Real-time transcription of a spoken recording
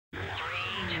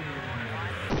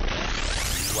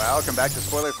Welcome back to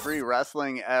Spoiler Free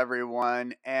Wrestling,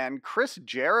 everyone. And Chris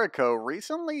Jericho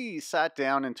recently sat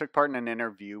down and took part in an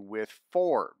interview with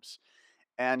Forbes.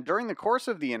 And during the course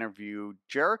of the interview,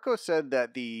 Jericho said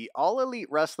that the All Elite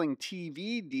Wrestling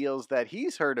TV deals that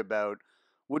he's heard about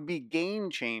would be game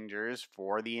changers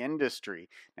for the industry.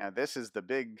 Now, this is the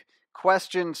big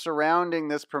question surrounding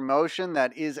this promotion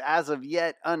that is as of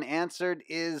yet unanswered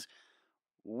is,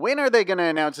 when are they going to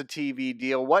announce a TV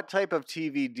deal? What type of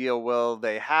TV deal will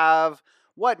they have?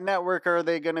 What network are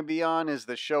they going to be on? Is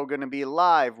the show going to be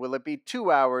live? Will it be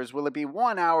 2 hours? Will it be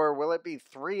 1 hour? Will it be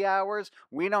 3 hours?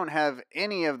 We don't have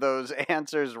any of those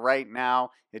answers right now.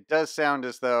 It does sound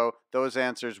as though those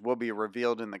answers will be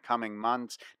revealed in the coming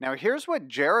months. Now, here's what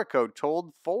Jericho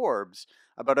told Forbes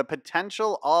about a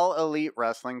potential All Elite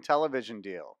Wrestling television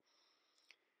deal.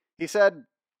 He said,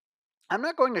 "I'm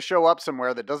not going to show up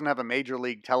somewhere that doesn't have a major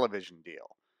league television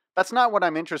deal. That's not what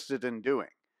I'm interested in doing.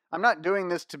 I'm not doing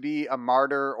this to be a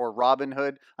martyr or Robin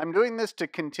Hood. I'm doing this to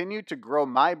continue to grow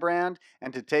my brand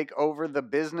and to take over the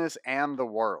business and the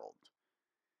world."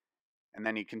 And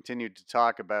then he continued to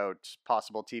talk about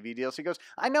possible TV deals. He goes,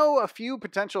 "I know a few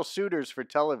potential suitors for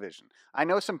television. I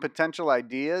know some potential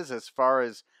ideas as far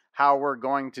as how we're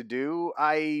going to do.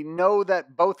 I know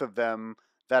that both of them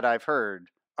that I've heard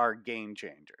are game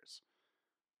changers."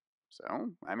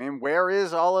 So, I mean, where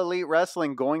is All Elite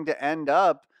Wrestling going to end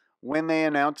up when they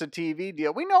announce a TV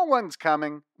deal? We know one's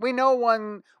coming. We know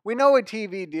a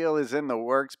TV deal is in the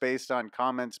works based on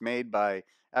comments made by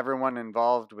everyone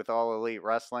involved with All Elite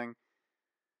Wrestling.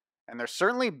 And they're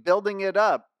certainly building it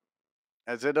up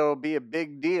as it'll be a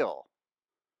big deal.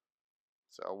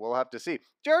 So we'll have to see.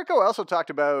 Jericho also talked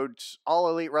about All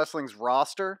Elite Wrestling's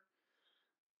roster.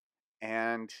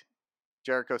 And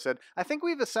Jericho said, "I think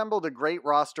we've assembled a great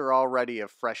roster already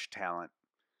of fresh talent.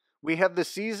 We have the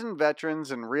seasoned veterans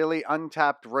and really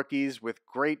untapped rookies with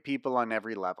great people on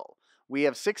every level. We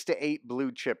have 6 to 8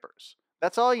 blue chippers.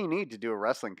 That's all you need to do a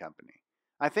wrestling company.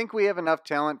 I think we have enough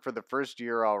talent for the first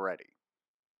year already."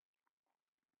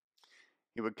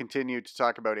 He would continue to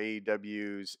talk about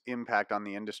AEW's impact on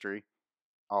the industry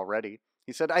already.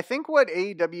 He said, "I think what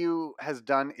AEW has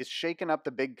done is shaken up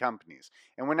the big companies.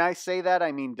 And when I say that,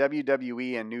 I mean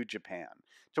WWE and New Japan,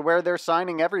 to where they're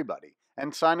signing everybody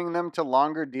and signing them to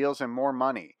longer deals and more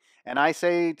money. And I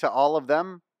say to all of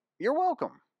them, you're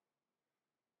welcome."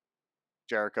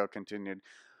 Jericho continued,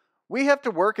 "We have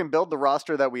to work and build the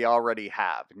roster that we already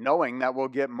have, knowing that we'll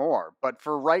get more. But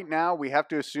for right now, we have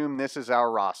to assume this is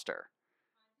our roster.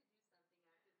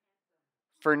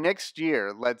 For next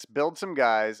year, let's build some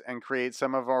guys and create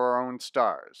some of our own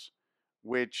stars,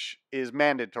 which is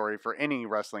mandatory for any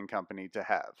wrestling company to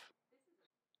have."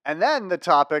 And then the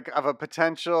topic of a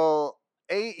potential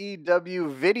AEW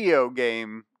video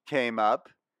game came up,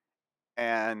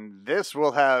 and this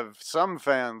will have some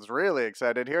fans really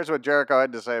excited. Here's what Jericho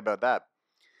had to say about that.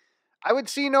 "I would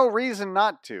see no reason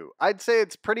not to. I'd say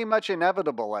it's pretty much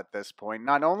inevitable at this point.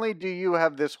 Not only do you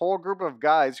have this whole group of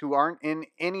guys who aren't in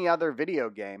any other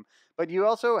video game, but you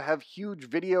also have huge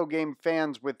video game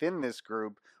fans within this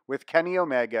group with Kenny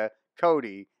Omega,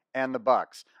 Cody, and the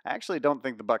Bucks." I actually don't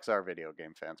think the Bucks are video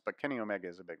game fans, but Kenny Omega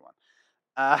is a big one.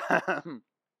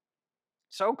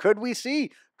 So could we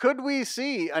see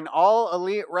an All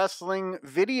Elite Wrestling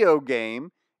video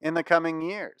game in the coming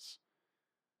years?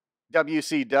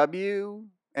 WCW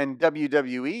and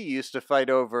WWE used to fight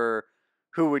over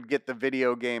who would get the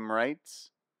video game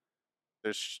rights.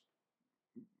 There's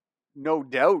no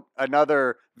doubt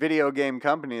another video game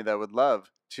company that would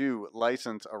love to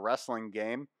license a wrestling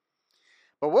game.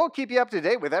 But we'll keep you up to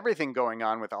date with everything going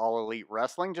on with All Elite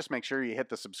Wrestling. Just make sure you hit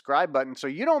the subscribe button so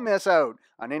you don't miss out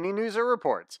on any news or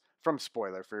reports from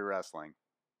Spoiler Free Wrestling.